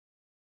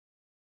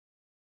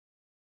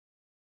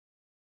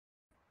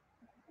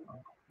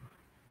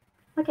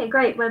Okay,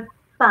 great. We're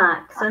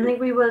back. So I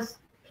think we was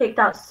kicked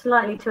out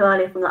slightly too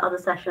early from the other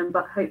session,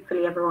 but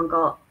hopefully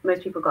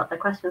most people got their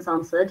questions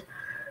answered.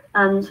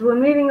 So we're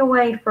moving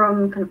away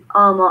from kind of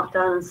R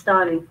Markdown and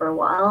styling for a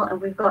while,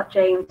 and we've got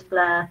James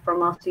Blair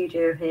from our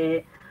studio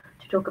here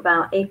to talk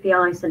about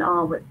APIs in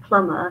R with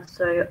Plumber.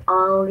 So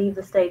I'll leave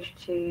the stage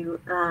to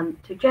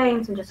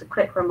James, and just a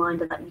quick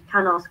reminder that you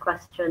can ask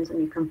questions and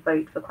you can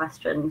vote for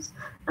questions,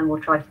 and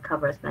we'll try to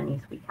cover as many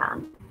as we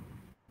can.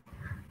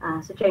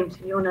 So James,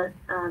 do you want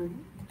to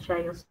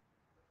share your?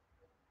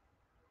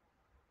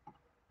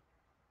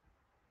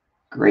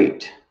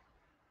 Great.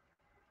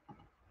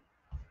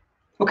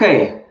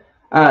 Okay,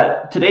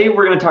 today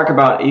we're going to talk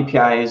about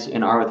APIs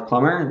in R with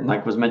Plumber.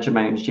 Like was mentioned,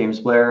 my name is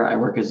James Blair. I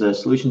work as a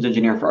solutions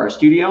engineer for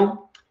RStudio.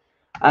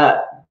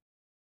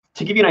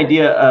 To give you an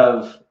idea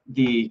of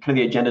the kind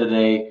of the agenda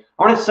today,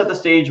 I want to set the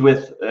stage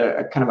with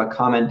a kind of a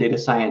common data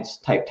science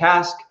type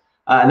task.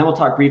 And then we'll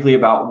talk briefly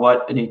about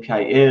what an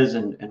API is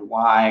and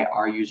why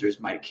our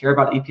users might care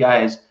about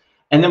APIs.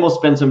 And then we'll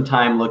spend some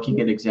time looking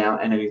at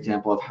an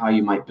example of how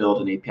you might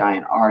build an API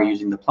in R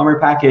using the Plumber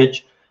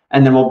package.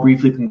 And then we'll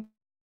briefly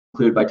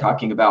conclude by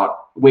talking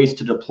about ways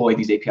to deploy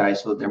these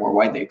APIs so that they're more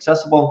widely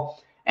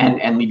accessible,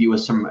 and leave you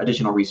with some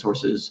additional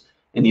resources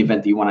in the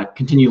event that you want to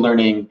continue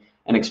learning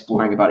and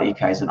exploring about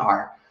APIs in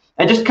R.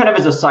 And just kind of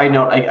as a side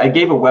note, I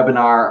gave a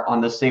webinar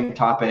on the same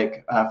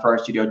topic for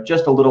RStudio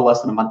just a little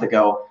less than a month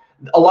ago.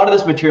 A lot of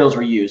this material is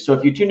reused. So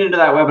if you tuned into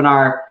that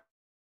webinar,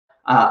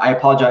 I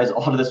apologize. A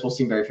lot of this will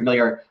seem very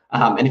familiar.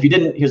 And if you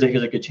didn't, here's a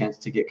good chance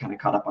to get kind of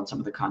caught up on some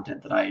of the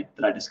content that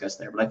I discussed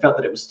there. But I felt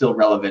that it was still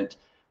relevant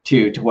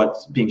to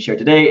what's being shared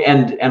today.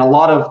 And a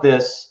lot of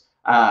this,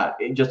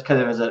 just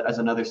kind of as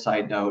another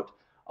side note,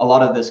 a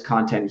lot of this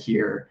content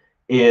here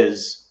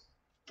is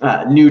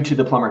new to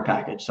the Plumber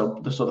package. So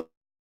the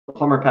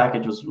Plumber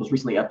package was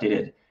recently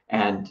updated,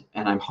 and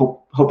I'm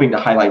hoping to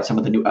highlight some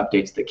of the new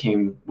updates that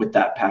came with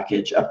that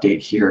package update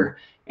here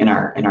in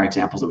our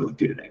examples that we look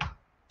through today.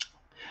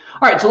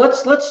 All right, so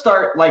let's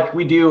start like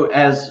we do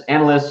as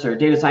analysts or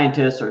data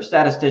scientists or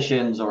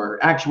statisticians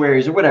or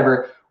actuaries or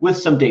whatever, with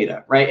some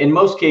data, right? In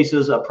most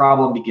cases, a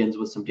problem begins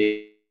with some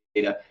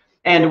data.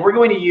 And we're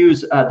going to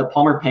use the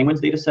Plumber Penguins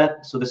data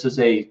set. So this is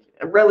a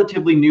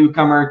relatively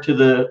newcomer to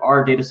the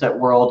R data set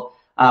world,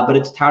 but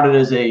it's touted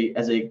as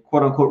a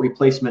quote unquote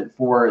replacement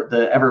for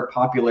the ever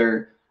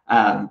popular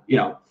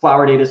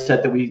flower data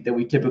set that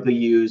we typically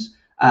use.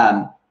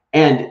 And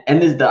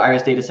this is the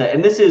IRIS data set.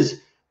 And this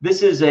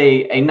is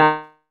a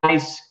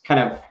nice kind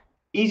of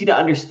easy to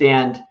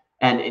understand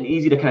and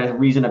easy to kind of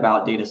reason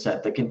about data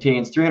set that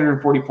contains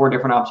 344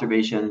 different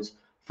observations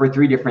for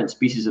 3 different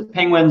species of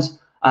penguins.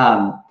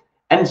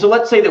 And so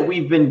let's say that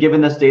we've been given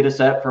this data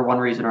set for one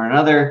reason or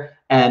another,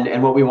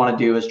 and what we want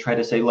to do is try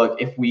to say, look,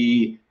 if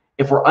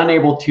we're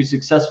unable to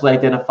successfully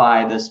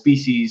identify the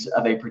species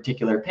of a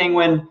particular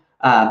penguin,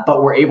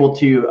 but we're able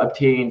to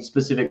obtain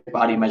specific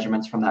body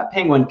measurements from that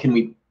penguin, can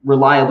we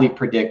reliably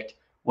predict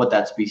what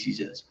that species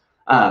is?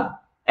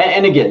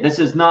 And again, this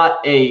is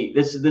not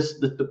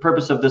the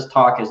purpose of this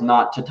talk is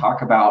not to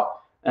talk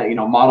about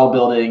model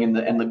building and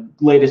the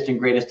latest and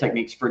greatest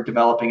techniques for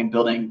developing and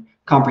building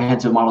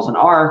comprehensive models in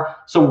R.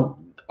 So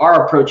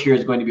our approach here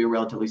is going to be a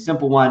relatively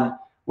simple one,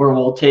 where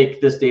we'll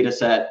take this data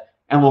set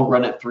and we'll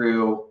run it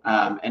through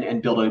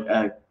and build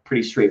a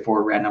pretty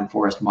straightforward random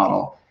forest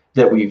model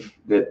that we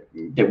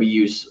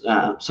use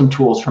some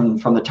tools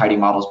from the Tidy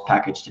Models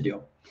package to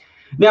do.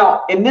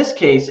 Now, in this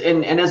case,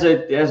 and as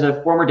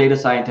a former data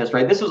scientist,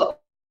 right, this was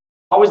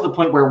always the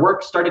point where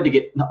work started to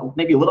get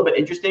maybe a little bit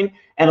interesting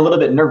and a little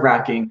bit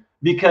nerve-wracking,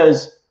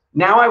 because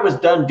now I was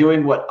done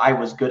doing what I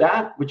was good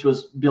at, which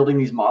was building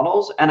these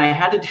models, and I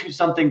had to do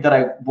something that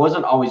I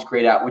wasn't always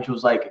great at, which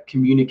was like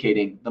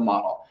communicating the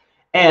model.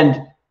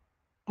 And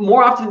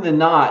more often than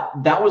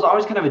not, that was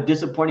always kind of a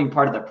disappointing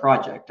part of the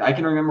project. I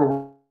can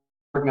remember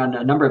working on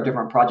a number of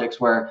different projects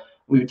where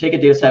we would take a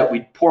data set,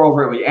 we'd pore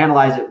over it, we'd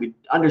analyze it, we'd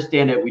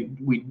understand it,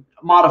 we'd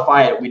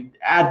modify it, we'd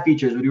add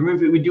features, we'd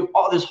remove it, we'd do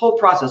all this whole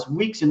process,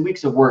 weeks and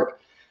weeks of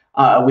work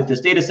with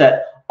this data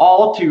set,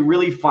 all to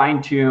really fine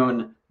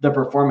tune the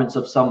performance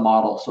of some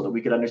model so that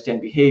we could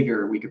understand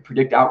behavior, we could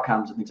predict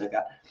outcomes and things like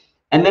that.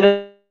 And then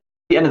at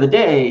the end of the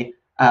day,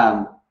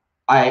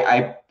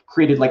 I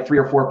created like 3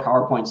 or 4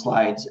 PowerPoint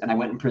slides, and I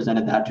went and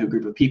presented that to a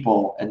group of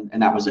people,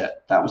 and that was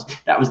it. That was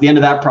the end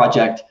of that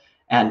project,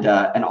 and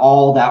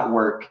all that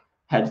work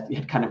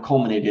had kind of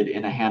culminated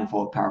in a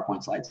handful of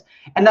PowerPoint slides.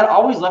 And that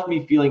always left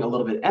me feeling a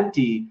little bit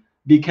empty,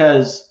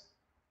 because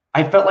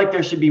I felt like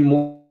there should be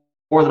more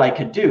that I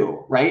could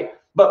do, right?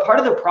 But part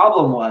of the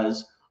problem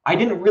was I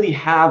didn't really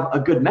have a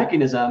good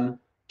mechanism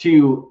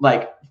to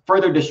like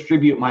further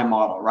distribute my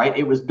model, right?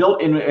 It was built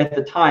in at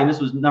the time, this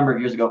was a number of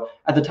years ago,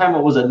 at the time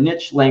it was a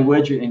niche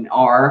language in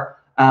R,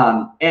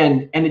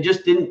 and it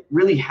just didn't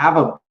really have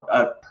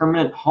a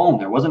permanent home.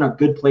 There wasn't a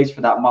good place for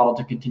that model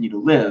to continue to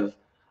live,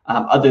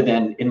 other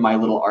than in my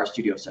little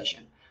RStudio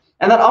session.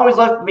 And that always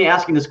left me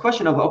asking this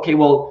question of, okay,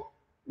 well,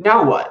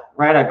 now what,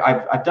 right?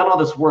 I've done all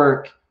this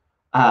work.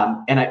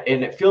 and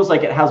it feels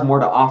like it has more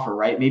to offer,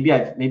 right? Maybe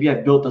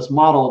I've built this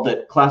model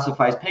that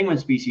classifies penguin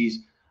species,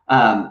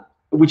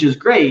 which is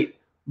great,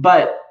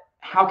 but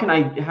how can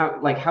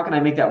I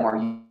make that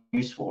more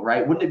useful,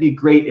 right? Wouldn't it be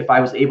great if I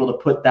was able to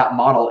put that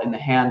model in the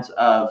hands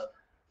of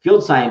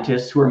field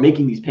scientists who are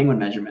making these penguin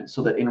measurements,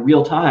 so that in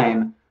real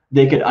time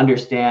they could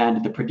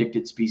understand the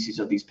predicted species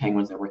of these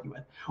penguins they're working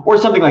with, or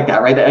something like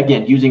that, right?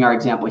 Again, using our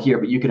example here,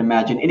 but you can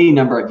imagine any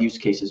number of use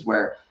cases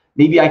where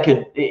maybe I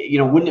could,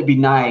 wouldn't it be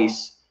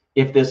nice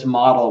if this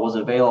model was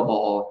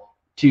available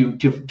to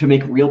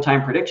make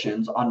real-time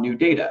predictions on new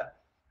data?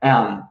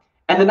 And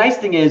the nice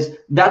thing is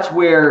that's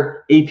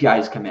where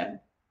APIs come in.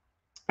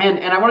 And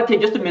I want to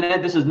take just a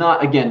minute. This is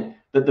not, again,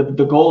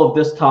 the goal of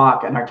this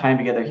talk and our time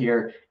together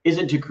here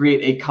isn't to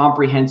create a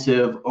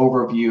comprehensive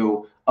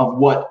overview of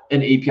what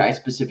an API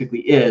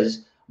specifically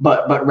is,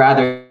 but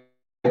rather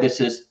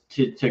this is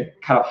to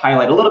kind of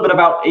highlight a little bit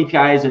about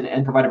APIs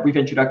and provide a brief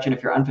introduction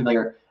if you're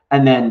unfamiliar,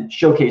 and then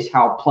showcase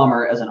how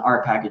Plumber as an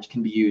R package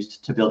can be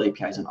used to build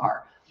APIs in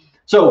R.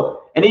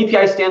 So an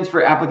API stands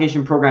for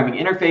Application Programming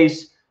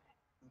Interface.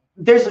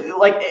 There's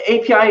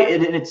API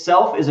in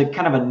itself is a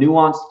kind of a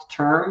nuanced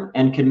term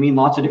and can mean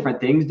lots of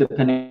different things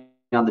depending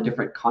on the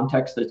different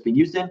context that it's being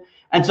used in.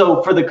 And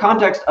so for the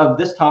context of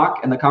this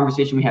talk and the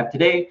conversation we have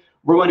today,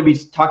 we're going to be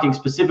talking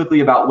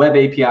specifically about web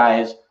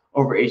APIs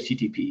over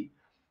HTTP.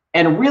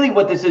 And really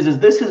what this is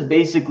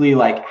basically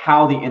like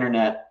how the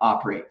internet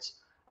operates.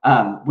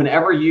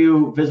 Whenever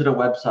you visit a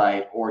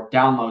website or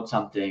download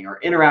something or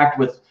interact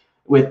with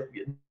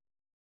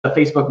a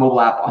Facebook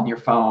mobile app on your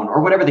phone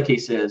or whatever the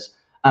case is,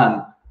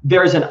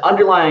 there's an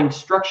underlying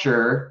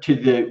structure to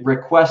the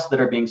requests that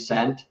are being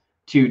sent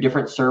to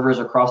different servers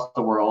across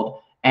the world.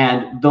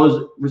 And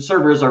those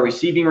servers are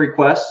receiving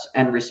requests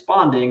and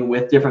responding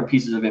with different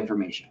pieces of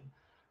information,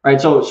 right?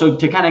 So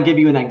to kind of give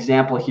you an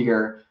example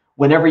here,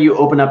 whenever you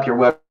open up your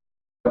web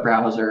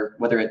browser,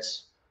 whether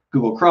it's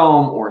Google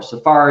Chrome or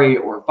Safari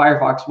or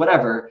Firefox,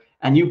 whatever,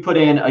 and you put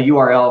in a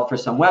URL for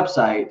some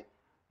website,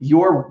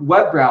 your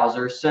web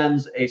browser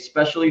sends a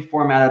specially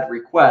formatted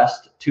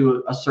request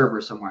to a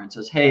server somewhere and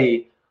says,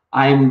 hey,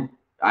 I'm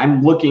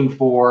looking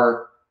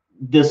for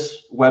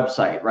this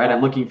website, right?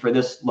 I'm looking for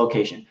this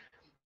location.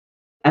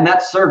 And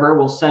that server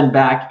will send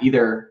back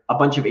either a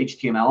bunch of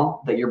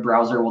HTML that your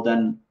browser will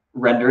then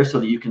render so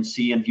that you can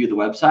see and view the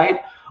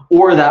website,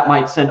 or it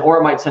might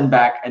send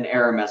back an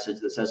error message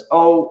that says,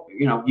 oh,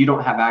 you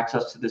don't have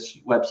access to this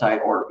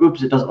website, or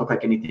oops, it doesn't look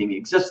like anything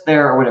exists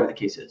there, or whatever the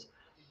case is.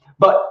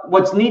 But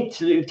what's neat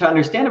to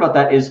understand about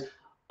that is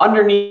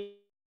underneath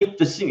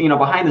the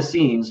behind the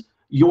scenes,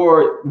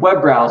 your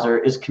web browser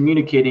is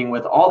communicating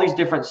with all these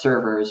different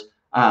servers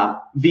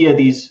via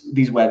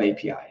these web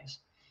APIs.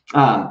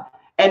 And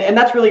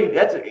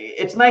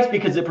it's nice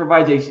because it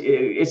provides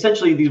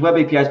essentially these web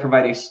APIs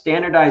provide a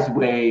standardized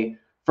way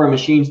for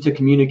machines to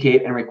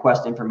communicate and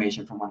request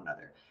information from one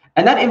another.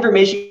 And that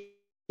information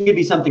could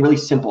be something really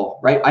simple,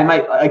 right? I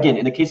might, again,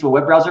 in the case of a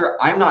web browser,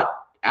 I'm not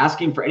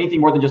asking for anything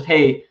more than just,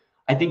 hey,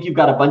 I think you've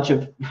got a bunch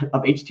of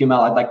HTML,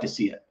 I'd like to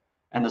see it.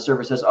 And the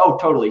server says, oh,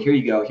 totally, here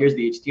you go, here's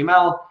the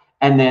HTML.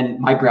 And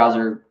then my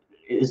browser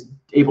is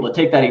able to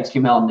take that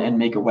HTML and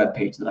make a web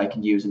page that I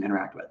can use and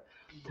interact with.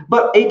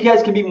 But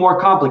APIs can be more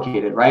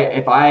complicated, right?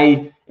 If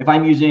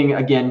I'm using,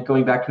 again,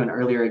 going back to an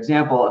earlier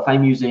example, if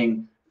I'm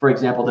using, for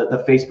example,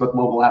 the Facebook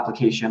mobile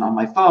application on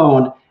my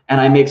phone,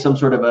 and I make some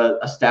sort of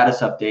a status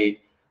update,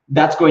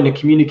 that's going to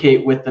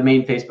communicate with the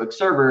main Facebook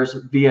servers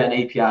via an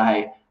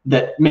API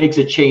that makes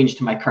a change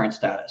to my current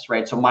status,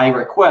 right? So my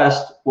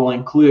request will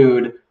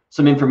include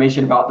some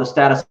information about the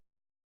status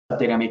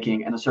update I'm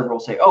making, and the server will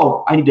say,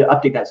 oh, I need to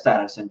update that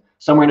status. And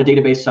somewhere in a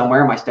database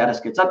somewhere, my status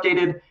gets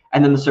updated.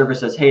 And then the server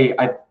says, hey,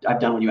 I've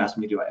done what you asked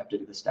me to do. I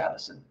updated the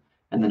status.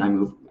 And then I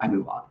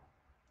move on.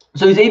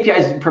 So these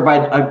APIs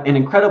provide an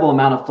incredible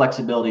amount of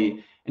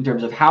flexibility in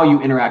terms of how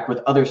you interact with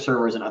other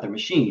servers and other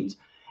machines.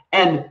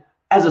 And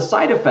as a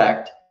side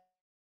effect,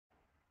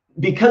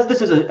 because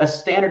this is a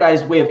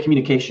standardized way of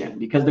communication,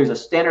 because there's a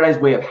standardized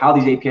way of how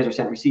these APIs are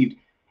sent and received,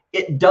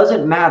 it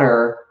doesn't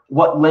matter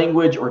what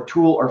language or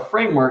tool or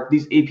framework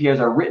these APIs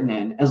are written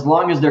in, as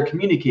long as they're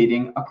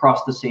communicating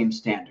across the same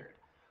standard.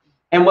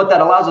 And what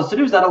that allows us to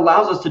do is that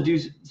allows us to do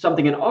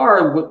something in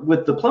R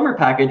with the Plumber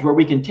package, where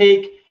we can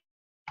take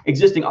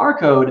existing R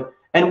code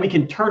and we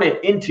can turn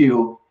it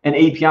into an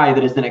API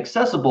that is then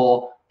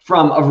accessible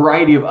from a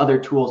variety of other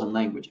tools and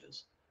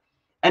languages.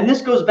 And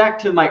this goes back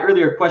to my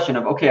earlier question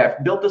of, okay,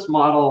 I've built this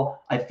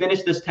model, I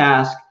finished this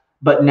task,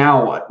 but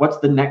now what? What's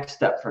the next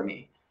step for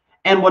me?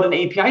 And what an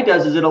API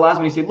does is it allows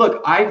me to say,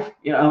 look, I've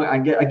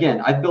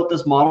built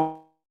this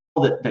model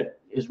that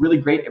is really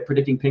great at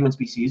predicting penguin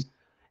species.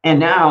 And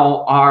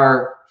now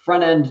our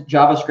front-end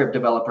JavaScript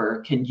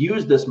developer can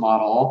use this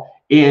model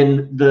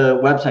in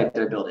the website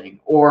they're building,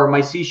 or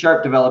my C#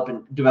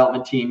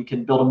 development team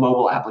can build a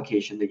mobile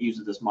application that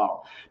uses this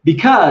model.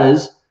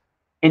 Because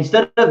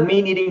instead of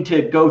me needing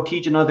to go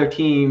teach another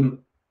team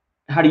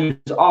how to use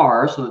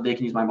R so that they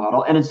can use my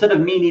model, and instead of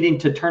me needing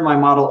to turn my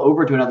model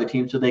over to another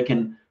team so they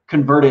can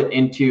convert it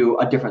into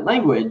a different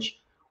language,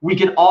 we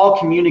can all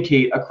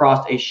communicate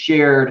across a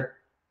shared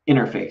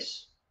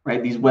interface,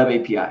 right? These web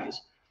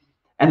APIs.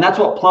 And that's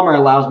what Plumber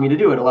allows me to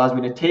do. It allows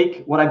me to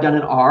take what I've done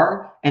in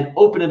R and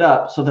open it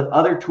up so that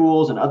other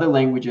tools and other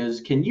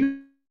languages can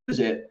use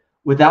it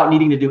without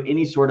needing to do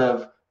any sort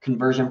of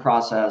conversion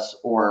process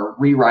or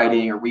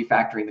rewriting or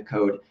refactoring the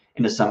code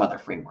into some other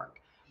framework.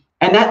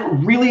 And that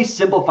really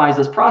simplifies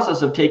this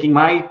process of taking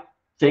my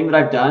thing that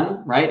I've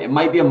done, right? It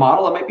might be a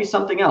model, it might be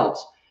something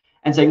else,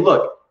 and saying,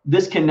 look,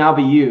 this can now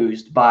be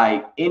used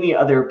by any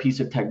other piece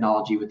of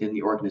technology within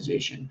the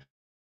organization,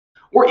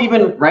 or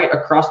even right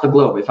across the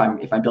globe if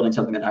I'm building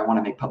something that I want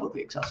to make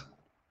publicly accessible.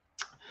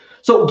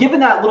 So given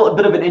that little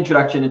bit of an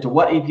introduction into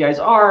what APIs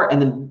are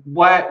and then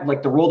what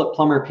like the role that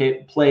Plumber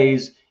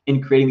plays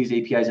in creating these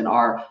APIs in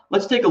R,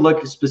 let's take a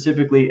look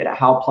specifically at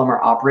how Plumber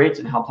operates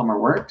and how Plumber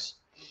works.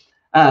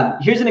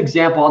 Here's an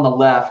example on the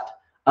left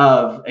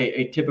of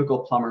a typical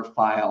Plumber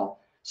file.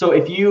 So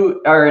if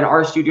you are an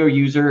RStudio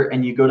user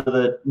and you go to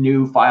the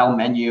new file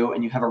menu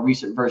and you have a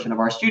recent version of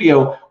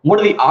RStudio, one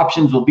of the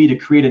options will be to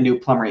create a new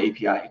Plumber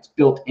API. It's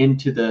built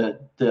into the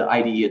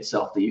IDE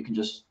itself that you can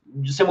just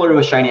similar to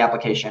a Shiny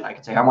application. I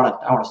can say I want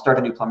to start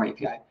a new Plumber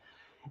API.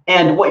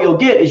 And what you'll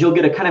get is you'll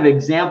get a kind of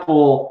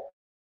example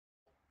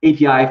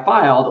API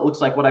file that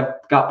looks like what I've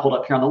got pulled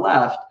up here on the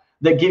left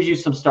that gives you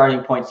some starting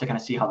points to kind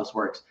of see how this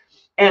works.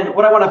 And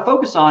what I want to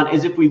focus on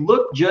is if we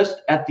look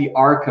just at the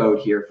R code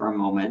here for a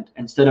moment,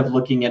 instead of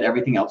looking at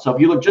everything else. So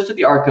if you look just at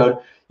the R code,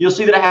 you'll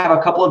see that I have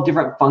a couple of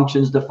different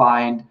functions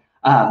defined.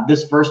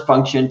 This first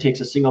function takes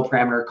a single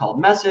parameter called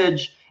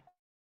message,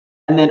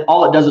 and then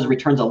all it does is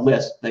returns a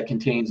list that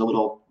contains a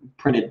little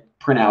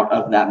printout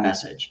of that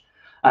message.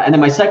 And then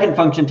my second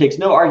function takes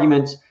no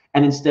arguments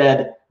and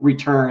instead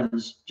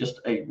returns just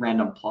a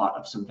random plot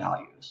of some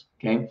values.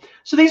 Okay,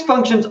 so these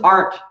functions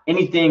aren't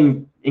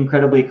anything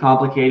incredibly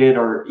complicated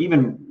or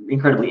even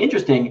incredibly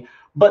interesting,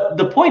 but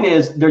the point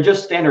is they're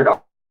just standard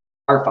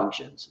R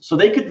functions. So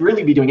they could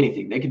really be doing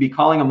anything. They could be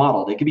calling a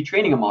model, they could be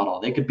training a model,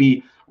 they could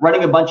be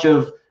running a bunch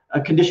of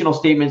conditional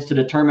statements to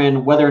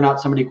determine whether or not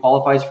somebody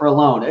qualifies for a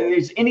loan.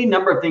 There's any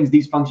number of things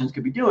these functions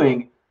could be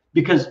doing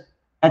because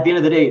at the end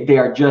of the day, they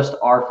are just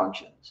R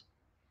functions.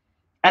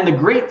 And the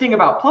great thing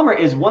about Plumber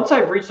is once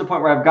I've reached the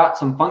point where I've got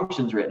some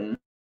functions written,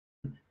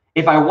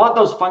 if I want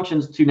those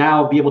functions to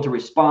now be able to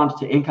respond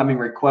to incoming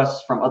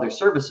requests from other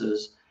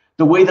services,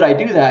 the way that I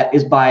do that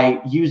is by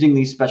using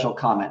these special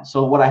comments.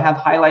 So what I have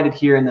highlighted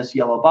here in this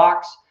yellow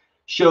box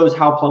shows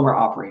how Plumber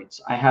operates.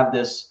 I have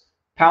this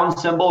pound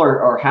symbol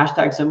or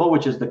hashtag symbol,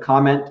 which is the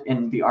comment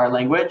in the R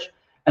language.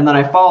 And then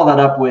I follow that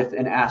up with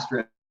an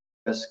asterisk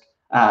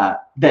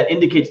that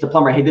indicates to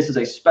Plumber, hey, this is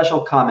a special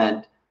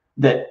comment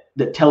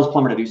that tells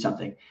Plumber to do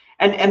something.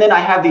 And then I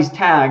have these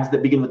tags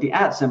that begin with the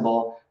 @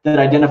 symbol that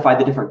identify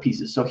the different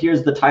pieces. So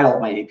here's the title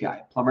of my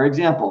API, Plumber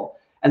example.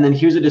 And then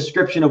here's a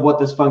description of what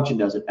this function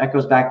does. It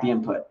echoes back the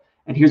input.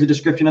 And here's a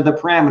description of the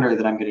parameter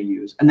that I'm going to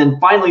use. And then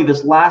finally,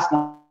 this last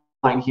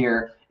line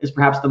here is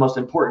perhaps the most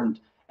important.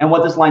 And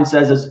what this line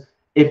says is,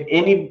 if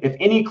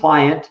any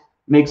client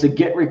makes a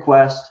GET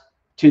request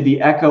to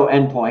the echo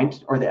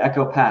endpoint or the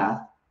echo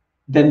path,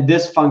 then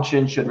this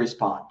function should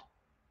respond.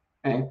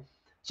 Okay.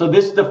 So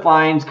this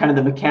defines kind of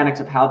the mechanics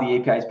of how the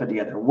API is put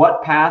together.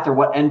 What path or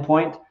what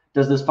endpoint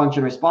does this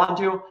function respond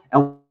to,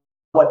 and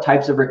what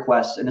types of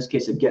requests, in this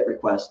case a GET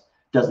request,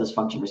 does this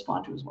function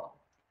respond to as well?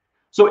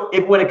 So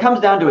when it comes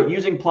down to it,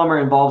 using Plumber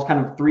involves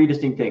kind of three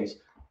distinct things.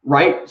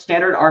 Write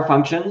standard R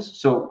functions,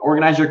 so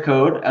organize your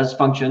code as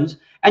functions.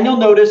 And you'll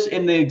notice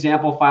in the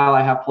example file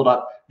I have pulled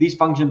up, these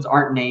functions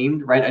aren't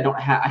named, right?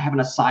 I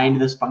haven't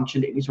assigned this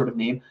function to any sort of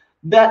name.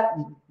 That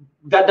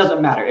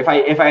doesn't matter. If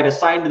I had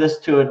assigned this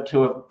to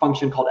a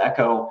function called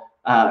echo,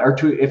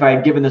 if I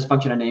had given this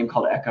function a name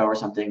called echo or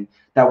something,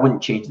 that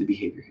wouldn't change the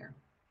behavior here.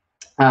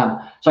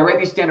 So I write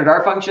these standard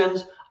R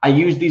functions. I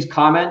use these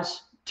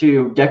comments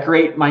to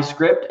decorate my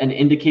script and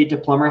indicate to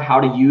Plumber how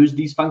to use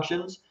these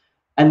functions.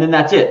 And then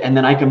that's it. And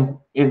then I can,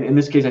 in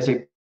this case, I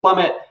say plumb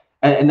it,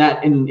 and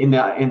that in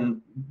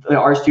the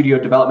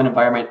RStudio development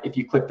environment, if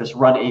you click this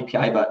Run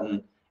API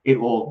button, it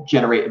will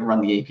generate and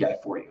run the API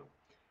for you.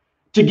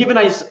 To give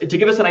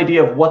us an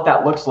idea of what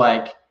that looks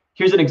like,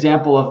 here's an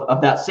example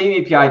of that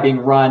same API being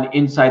run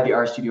inside the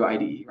RStudio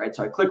IDE, right?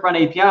 So I click Run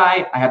API,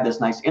 I have this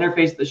nice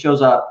interface that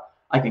shows up.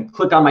 I can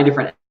click on my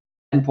different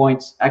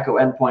endpoints, echo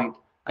endpoint.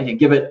 I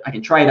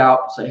can try it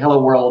out, say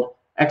hello world,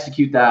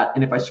 execute that.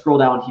 And if I scroll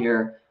down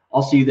here,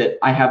 I'll see that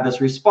I have this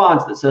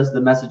response that says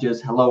the message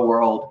is hello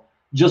world,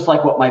 just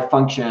like what my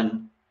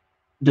function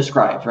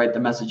describes, right? The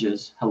message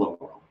is hello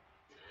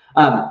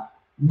world.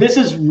 This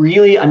is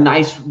really a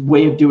nice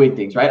way of doing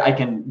things, right? I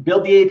can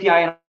build the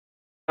API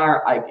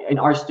in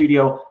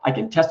RStudio. I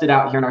can test it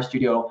out here in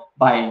RStudio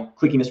by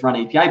clicking this Run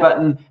API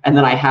button, and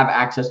then I have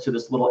access to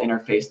this little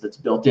interface that's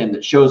built in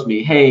that shows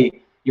me,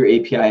 hey, your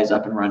API is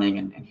up and running,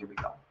 and here we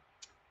go.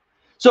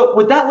 So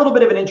with that little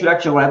bit of an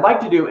introduction, what I'd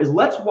like to do is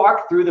let's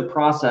walk through the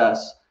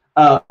process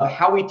of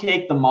how we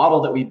take the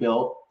model that we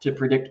built to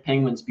predict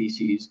penguin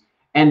species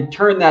and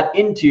turn that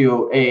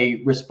into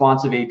a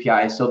responsive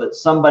API so that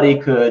somebody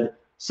could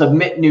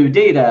submit new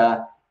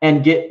data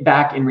and get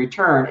back in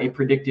return a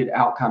predicted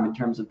outcome in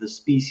terms of the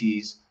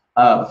species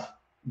of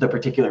the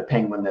particular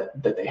penguin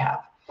that they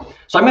have.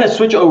 So I'm going to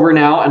switch over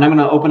now, and I'm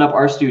going to open up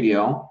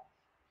RStudio.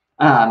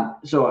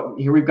 So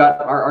here we've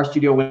got our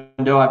RStudio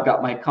window. I've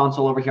got my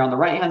console over here on the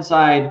right-hand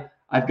side.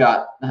 I've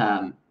got,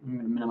 I'm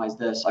going to minimize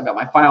this. I've got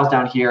my files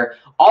down here.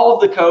 All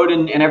of the code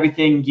and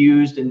everything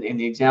used and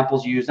the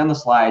examples used and the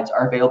slides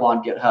are available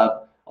on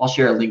GitHub. I'll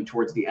share a link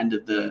towards the end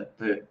of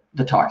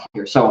the talk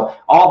here. So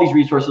all these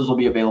resources will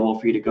be available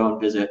for you to go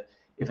and visit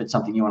if it's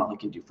something you want to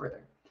look into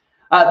further.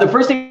 The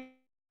first thing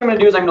I'm going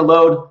to do is I'm going to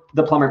load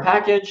the Plumber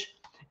package.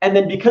 And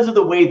then because of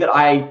the way that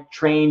I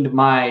trained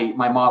my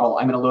model,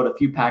 I'm going to load a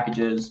few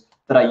packages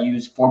that I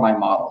use for my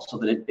model so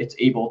that it's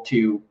able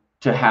to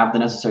have the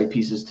necessary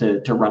pieces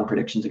to run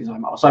predictions against my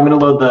model. So I'm going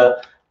to load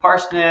the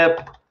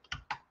parsnip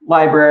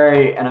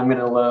library, and I'm going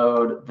to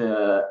load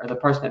the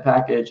parsnip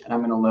package, and I'm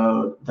going to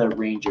load the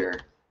ranger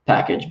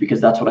package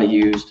because that's what I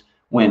used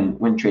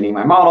when training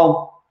my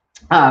model.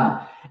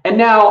 And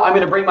now I'm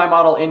going to bring my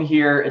model in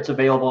here. It's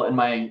available in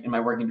my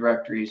working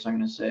directory. So I'm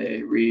going to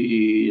say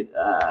read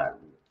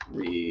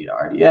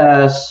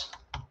RDS.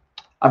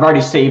 I've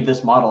already saved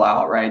this model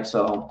out, right?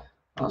 So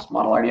this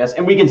model RDS,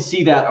 and we can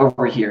see that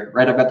over here,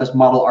 right? I've got this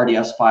model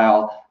RDS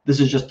file.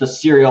 This is just the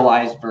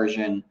serialized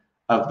version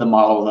of the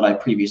model that I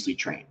previously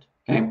trained.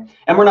 Okay,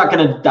 and we're not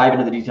going to dive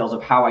into the details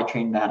of how I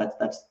trained that.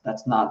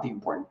 That's not the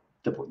important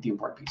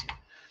piece here.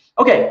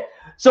 Okay,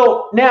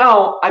 so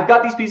now I've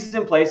got these pieces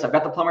in place. I've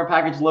got the Plumber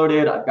package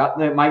loaded. I've got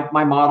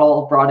my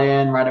model brought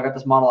in, right? I've got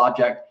this model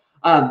object.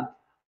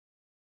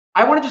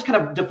 I want to just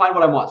kind of define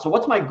what I want. So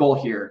what's my goal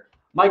here?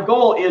 My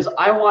goal is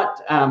I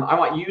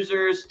want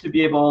users to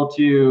be able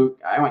to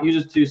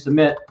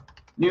submit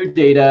new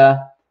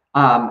data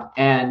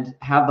and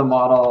have the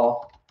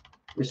model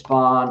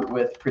respond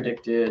with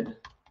predicted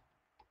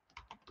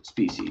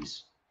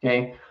species.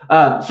 Okay.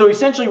 So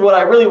essentially, what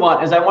I really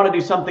want is I want to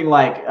do something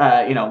like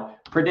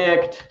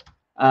predict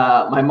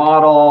my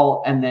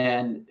model and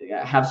then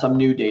have some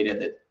new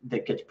data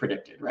that gets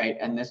predicted, right?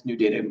 And this new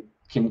data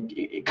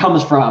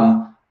comes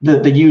from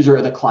the user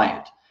or the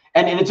client.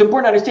 And it's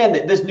important to understand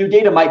that this new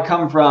data might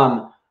come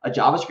from a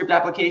JavaScript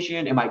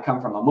application, it might come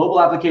from a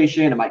mobile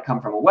application, it might come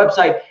from a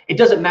website. It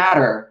doesn't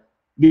matter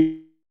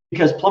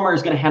because Plumber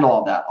is going to handle all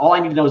of that. All I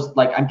need to know is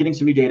like I'm getting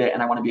some new data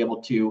and I want to be able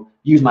to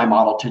use my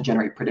model to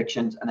generate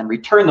predictions and then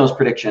return those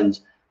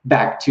predictions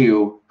back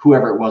to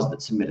whoever it was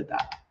that submitted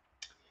that.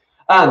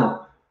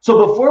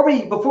 So before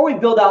we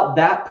build out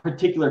that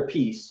particular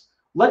piece,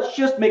 let's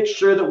just make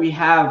sure that we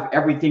have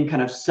everything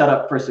kind of set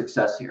up for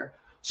success here.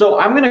 So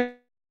I'm going to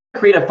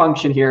create a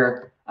function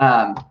here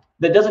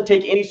that doesn't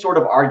take any sort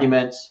of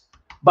arguments,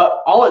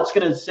 but all it's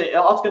going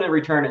to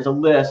return is a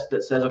list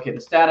that says, okay,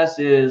 the status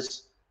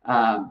is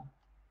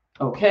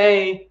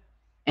okay,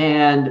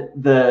 and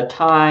the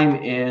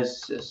time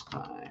is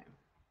systime.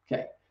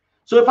 Okay,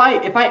 so if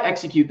I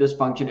execute this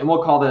function, and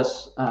we'll call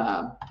this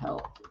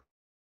health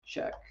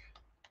check.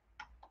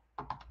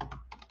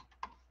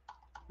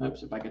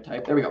 Oops, if I could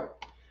type, there we go.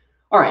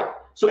 All right,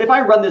 so if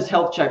I run this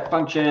health check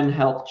function,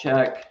 health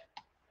check,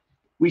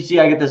 we see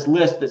I get this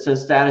list that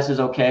says status is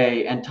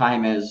okay and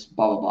time is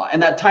blah, blah, blah. And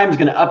that time is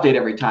going to update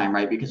every time,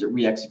 right? Because it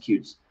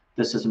re-executes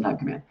the system time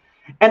command.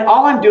 And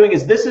all I'm doing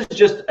is this is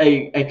just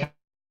a kind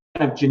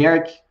of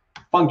generic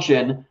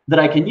function that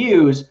I can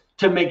use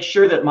to make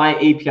sure that my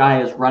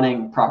API is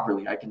running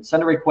properly. I can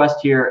send a request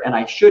here and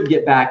I should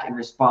get back in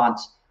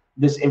response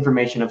this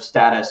information of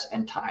status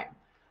and time.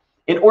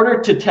 In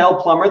order to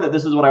tell Plumber that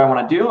this is what I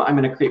want to do, I'm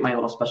going to create my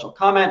little special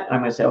comment and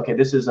I'm going to say, okay,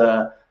 this is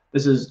a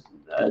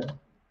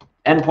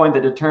endpoint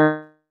that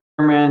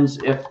determines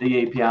if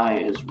the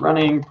API is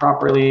running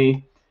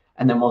properly,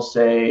 and then we'll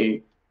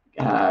say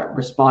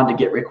respond to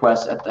GET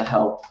requests at the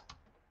health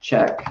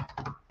check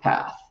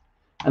path.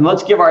 And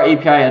let's give our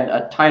API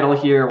a title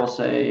here. We'll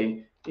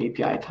say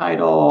API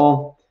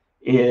title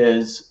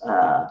is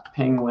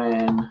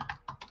penguin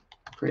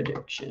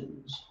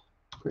predictions.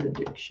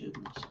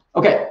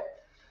 Okay.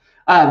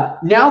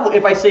 Now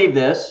if I save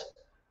this,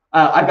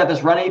 I've got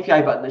this run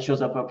API button that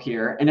shows up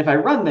here, and if I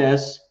run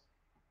this,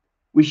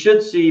 we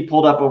should see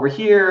pulled up over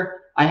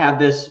here, I have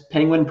this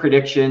penguin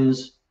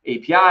predictions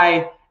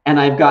API, and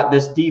I've got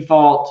this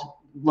default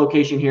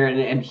location here,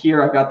 and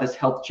here I've got this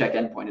health check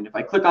endpoint. And if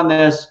I click on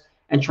this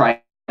and try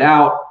it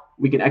out,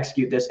 we can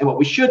execute this. And what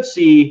we should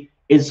see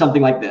is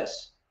something like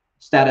this.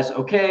 Status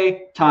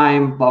okay,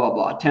 time, blah, blah,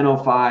 blah,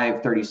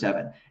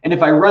 10:05:37. And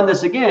if I run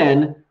this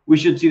again, we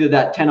should see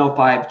that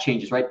 10:05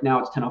 changes. Right now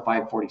it's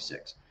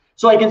 10:05:46.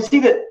 So I can see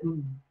that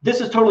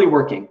this is totally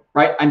working,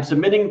 right? I'm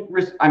submitting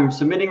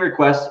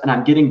requests and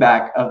I'm getting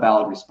back a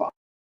valid response.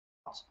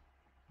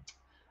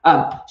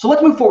 So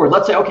let's move forward.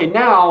 Let's say, okay,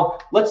 now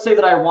let's say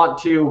that I want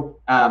to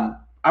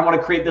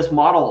create this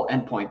model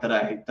endpoint that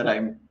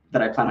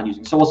I plan on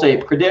using. So we'll say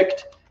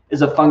predict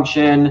is a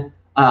function,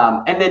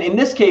 and then in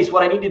this case,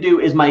 what I need to do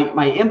is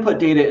my input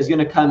data is going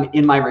to come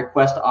in my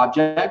request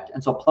object,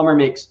 and so Plumber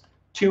makes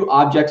two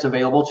objects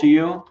available to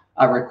you,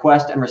 a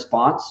request and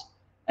response.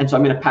 And so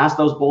I'm going to pass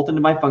those both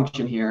into my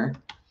function here.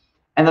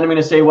 And then I'm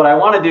going to say what I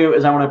want to do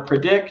is I want to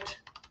predict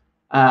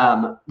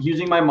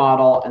using my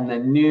model, and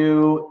then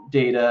new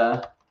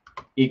data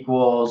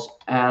equals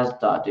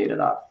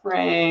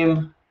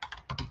as.data.frame.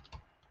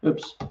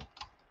 Oops.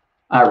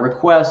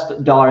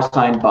 Request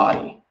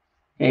 $body.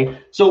 Okay.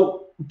 So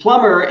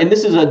Plumber, and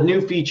this is a new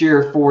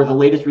feature for the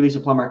latest release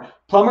of Plumber.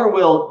 Plumber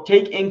will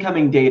take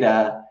incoming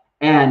data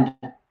and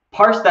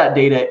parse that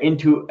data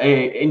into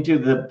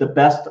the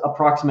best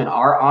approximate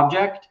R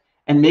object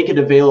and make it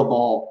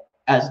available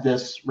as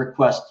this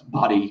request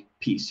body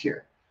piece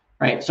here,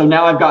 right? So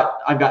now I've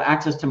got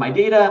access to my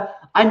data.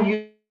 I'm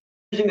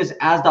using this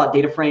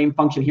as.dataframe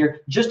function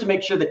here just to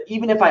make sure that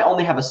even if I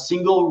only have a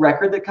single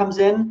record that comes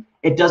in,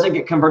 it doesn't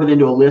get converted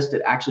into a list.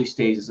 It actually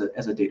stays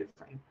as a data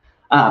frame.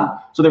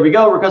 So there we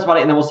go, request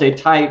body, and then we'll say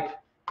type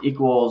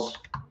equals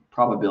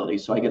probability.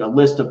 So I get a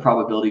list of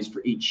probabilities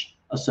for each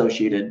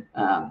associated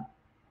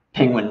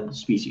penguin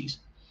species.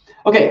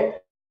 Okay,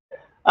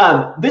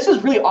 this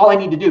is really all I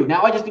need to do.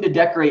 Now I just need to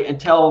decorate and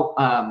tell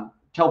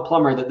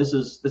Plumber that this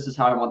is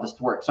how I want this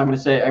to work. So I'm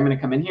going to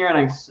come in here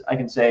and I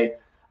can say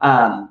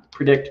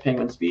predict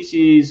penguin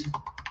species,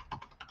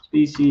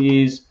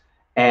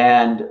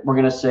 and we're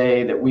going to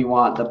say that we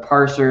want the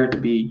parser to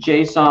be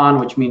JSON,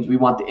 which means we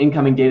want the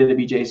incoming data to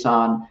be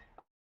JSON.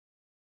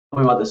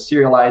 We want the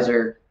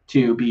serializer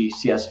to be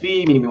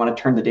CSV, meaning we want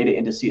to turn the data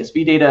into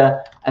CSV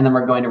data, and then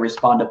we're going to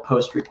respond to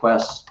post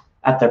requests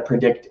at the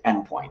predict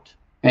endpoint.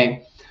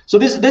 Okay, so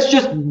this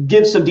just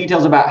gives some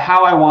details about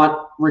how I want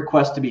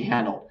requests to be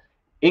handled.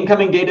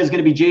 Incoming data is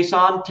going to be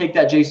JSON. Take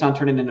that JSON,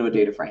 turn it into a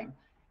data frame.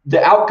 The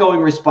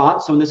outgoing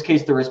response, so in this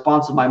case, the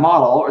response of my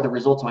model or the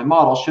results of my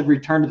model should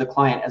return to the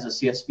client as a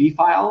CSV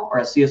file or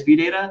as CSV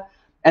data.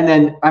 And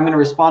then I'm going to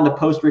respond to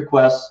post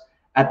requests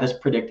at this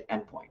predict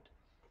endpoint.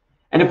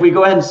 And if we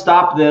go ahead and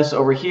stop this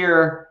over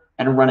here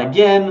and run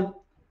again,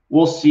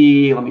 we'll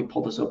see, let me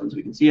pull this open so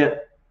we can see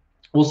it.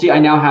 We'll see I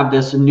now have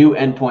this new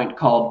endpoint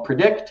called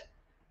predict.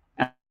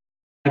 And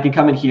I can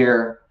come in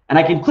here and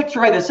I can click to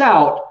try this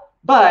out,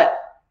 but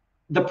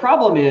the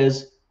problem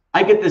is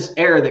I get this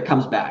error that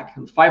comes back,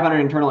 500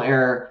 internal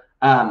error.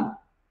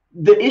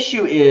 The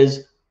issue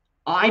is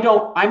I'm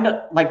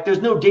not, like,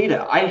 there's no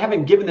data. I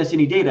haven't given this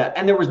any data,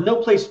 and there was no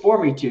place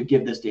for me to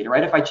give this data,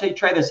 right? If I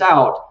try this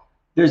out,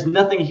 there's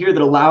nothing here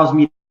that allows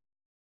me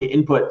to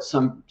input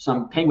some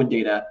penguin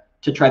data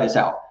to try this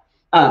out.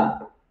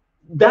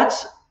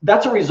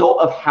 That's a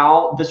result of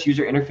how this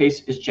user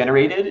interface is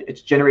generated.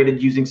 It's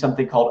generated using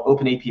something called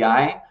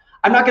OpenAPI.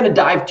 I'm not going to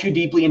dive too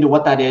deeply into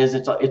what that is.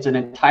 It's an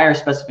entire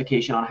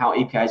specification on how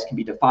APIs can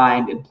be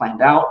defined and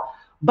planned out.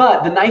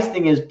 But the nice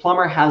thing is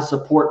Plumber has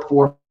support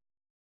for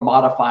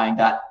modifying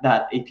that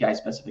API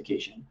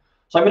specification.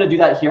 So I'm going to do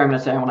that here. I'm going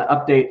to say I want to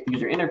update the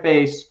user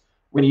interface.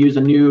 We're going to use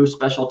a new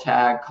special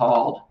tag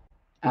called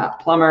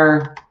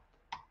 @Plumber.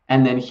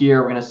 And then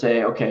here we're going to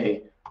say,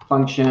 okay,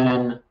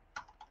 function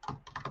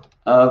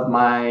of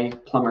my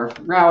Plumber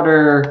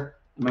router.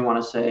 And we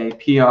want to say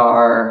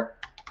PR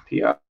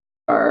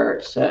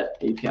set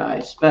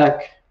API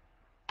spec,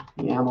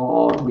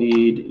 YAML,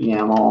 read,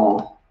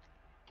 YAML,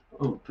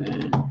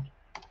 open.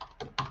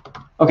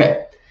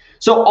 Okay,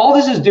 so all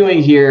this is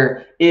doing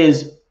here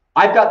is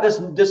I've got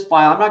this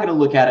file. I'm not going to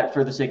look at it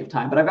for the sake of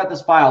time, but I've got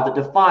this file that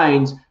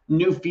defines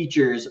new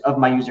features of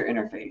my user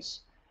interface.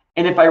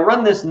 And if I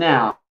run this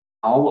now,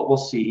 what we'll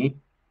see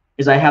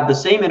is I have the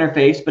same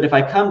interface, but if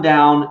I come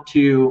down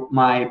to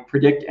my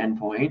predict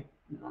endpoint,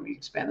 let me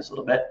expand this a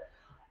little bit.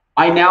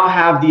 I now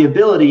have the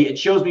ability, it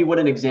shows me what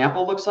an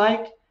example looks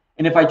like.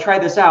 And if I try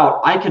this out,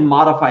 I can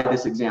modify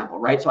this example,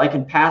 right? So I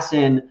can pass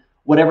in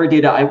whatever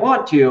data I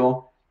want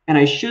to, and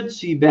I should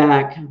see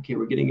back, okay,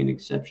 we're getting an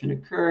exception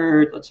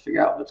occurred. Let's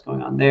figure out what's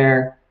going on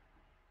there.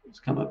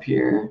 Let's come up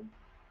here.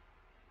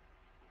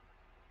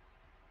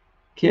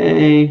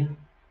 Okay,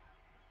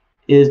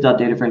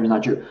 is.dataframe is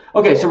not true.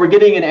 Okay, so we're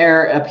getting an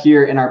error up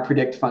here in our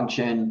predict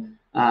function.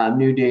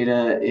 New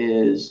data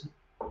is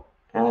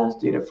as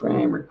data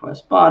frame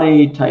request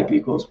body type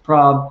equals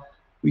prob.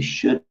 We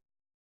should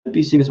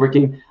be seeing this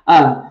working.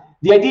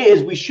 The idea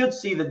is we should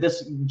see that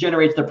this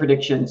generates the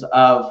predictions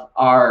of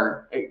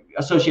our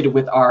associated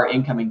with our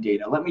incoming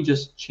data. Let me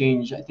just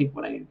change, I think,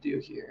 what I need to do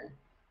here.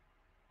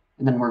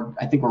 And then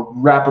I think we're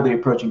rapidly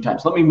approaching time.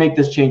 So let me make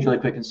this change really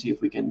quick and see if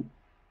we can.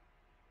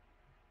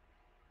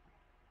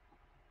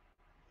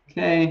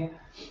 Okay.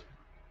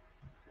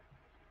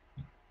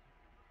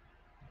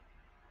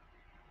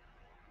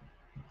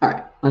 All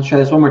right, let's try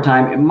this one more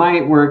time. It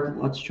might work.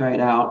 Let's try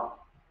it out.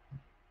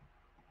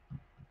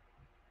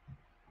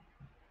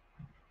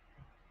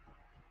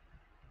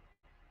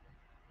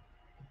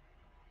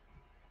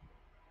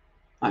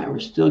 All right, we're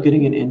still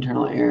getting an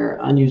internal error,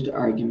 unused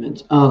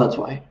arguments. Oh, that's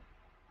why.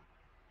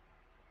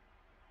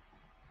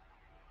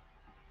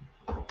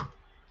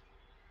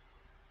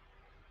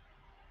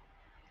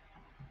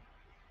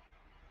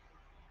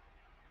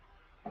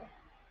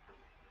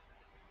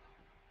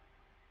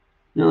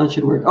 No, that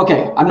should work.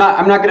 Okay, I'm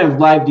not going to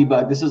live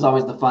debug. This is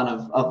always the fun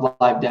of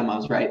live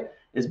demos, right?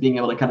 Is being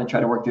able to kind of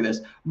try to work through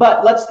this.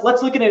 But let's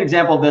look at an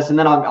example of this, and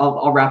then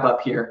I'll wrap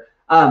up here.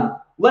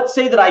 let's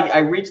say that I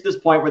reach this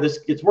point where this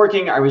gets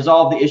working. I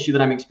resolve the issue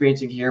that I'm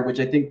experiencing here,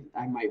 which I think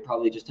I might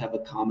probably just have a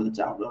comma that's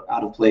out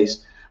of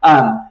place.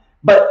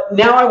 But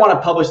now I want to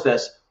publish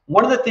this.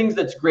 One of the things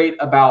that's great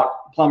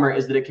about Plumber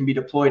is that it can be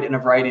deployed in a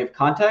variety of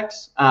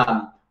contexts.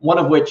 One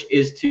of which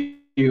is to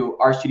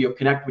RStudio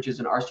Connect, which is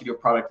an RStudio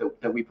product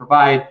that we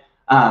provide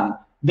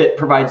that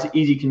provides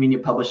easy,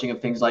 convenient publishing of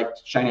things like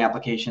Shiny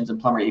applications and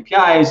Plumber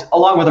APIs,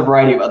 along with a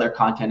variety of other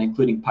content,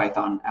 including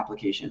Python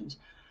applications.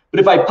 But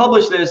if I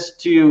publish this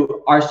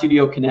to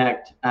RStudio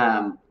Connect,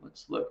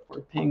 let's look for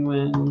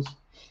penguins.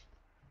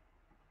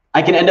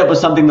 I can end up with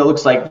something that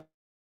looks like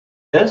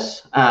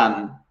this.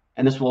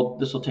 And this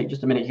will take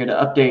just a minute here to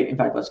update. In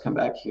fact, let's come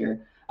back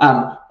here.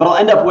 But I'll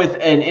end up with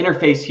an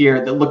interface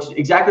here that looks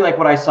exactly like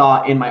what I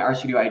saw in my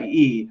RStudio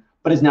IDE,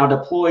 but is now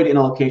deployed in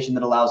a location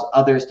that allows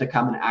others to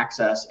come and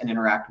access and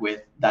interact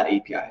with that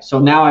API. So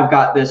now I've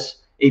got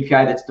this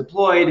API that's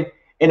deployed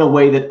in a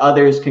way that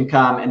others can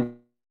come and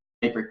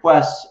make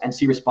requests and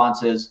see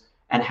responses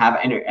and have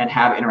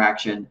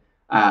interaction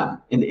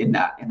in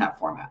that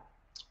format.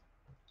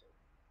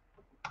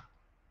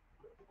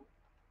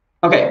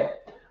 Okay.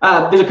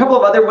 There's a couple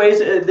of other ways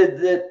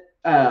that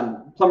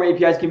Plumber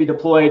APIs can be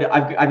deployed.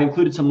 I've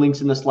included some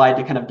links in the slide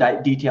to kind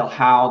of detail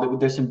how.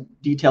 There's some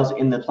details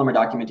in the Plumber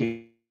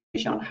documentation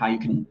on how you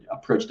can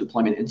approach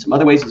deployment in some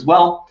other ways as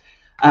well.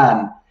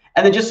 And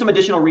then just some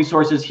additional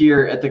resources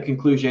here at the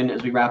conclusion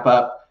as we wrap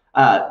up.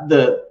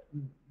 The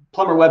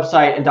Plumber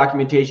website and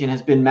documentation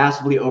has been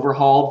massively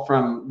overhauled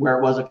from where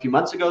it was a few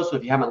months ago. So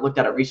if you haven't looked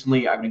at it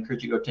recently, I would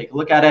encourage you to go take a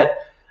look at it.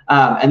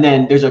 And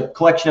then there's a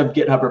collection of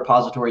GitHub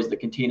repositories that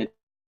contain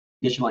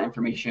additional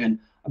information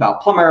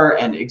about Plumber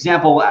and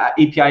example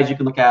APIs you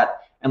can look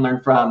at and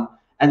learn from.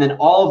 And then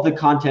all of the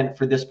content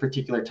for this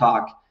particular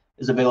talk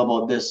is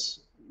available at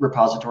this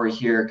repository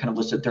here, kind of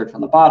listed third from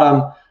the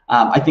bottom.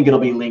 I think it'll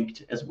be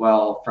linked as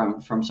well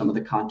from some of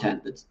the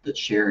content that's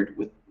shared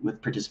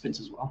with participants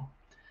as well.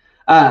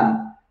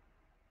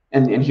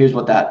 And here's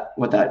what that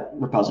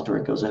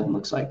repository goes ahead and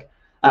looks like.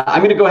 I'm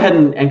going to go ahead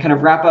and kind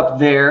of wrap up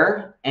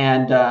there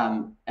and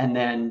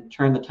then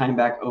turn the time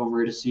back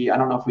over to see. I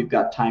don't know if we've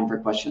got time for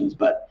questions,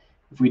 but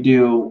if we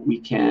do, we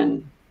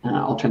can.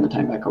 I'll turn the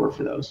time back over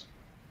for those.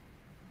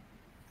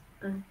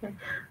 Okay,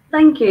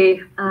 thank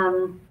you.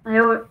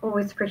 I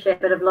always appreciate a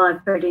bit of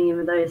live coding,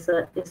 even though it's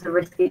a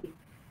risky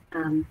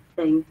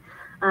thing.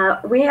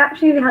 We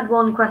actually had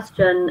one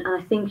question,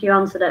 and I think you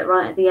answered it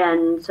right at the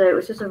end. So it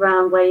was just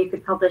around where you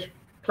could publish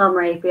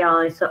Plumber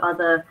API so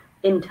other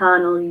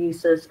internal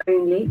users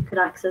only could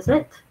access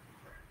it.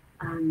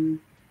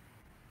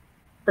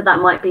 But that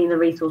might be in the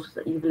resources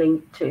that you've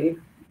linked to.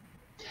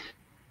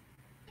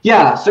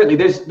 Yeah, certainly.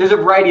 There's a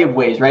variety of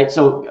ways, right?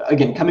 So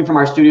again, coming from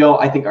RStudio,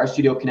 I think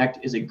RStudio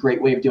Connect is a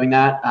great way of doing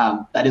that.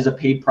 That is a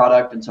paid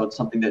product, and so it's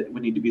something that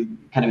would need to be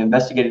kind of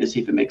investigated to see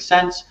if it makes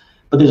sense.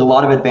 But there's a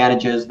lot of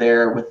advantages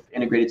there with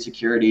integrated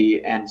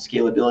security and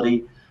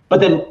scalability. But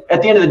then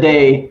at the end of the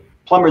day,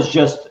 Plumber's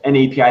just an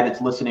API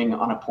that's listening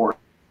on a port.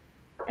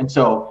 And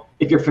so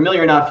if you're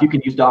familiar enough, you can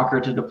use Docker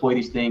to deploy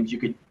these things. You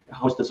could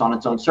host this on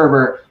its own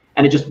server,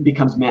 and it just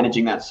becomes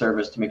managing that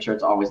service to make sure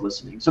it's always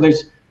listening. So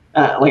there's,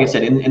 like I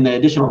said, in the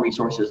additional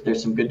resources,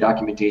 there's some good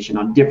documentation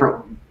on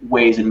different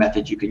ways and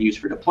methods you can use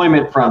for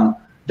deployment, from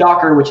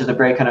Docker, which is a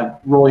very kind of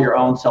roll your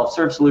own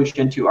self-serve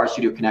solution, to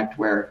RStudio Connect,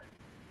 where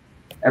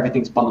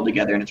everything's bundled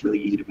together and it's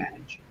really easy to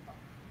manage.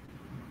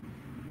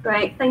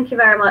 Great, thank you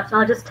very much.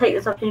 And I'll just take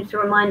this opportunity to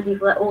remind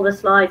people that all the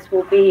slides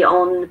will be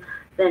on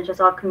the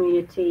NHS-R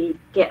community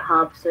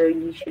GitHub, so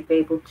you should be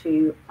able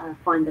to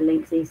find the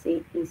links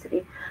easily.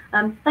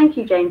 Thank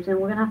you, James, and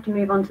we're going to have to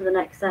move on to the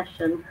next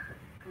session.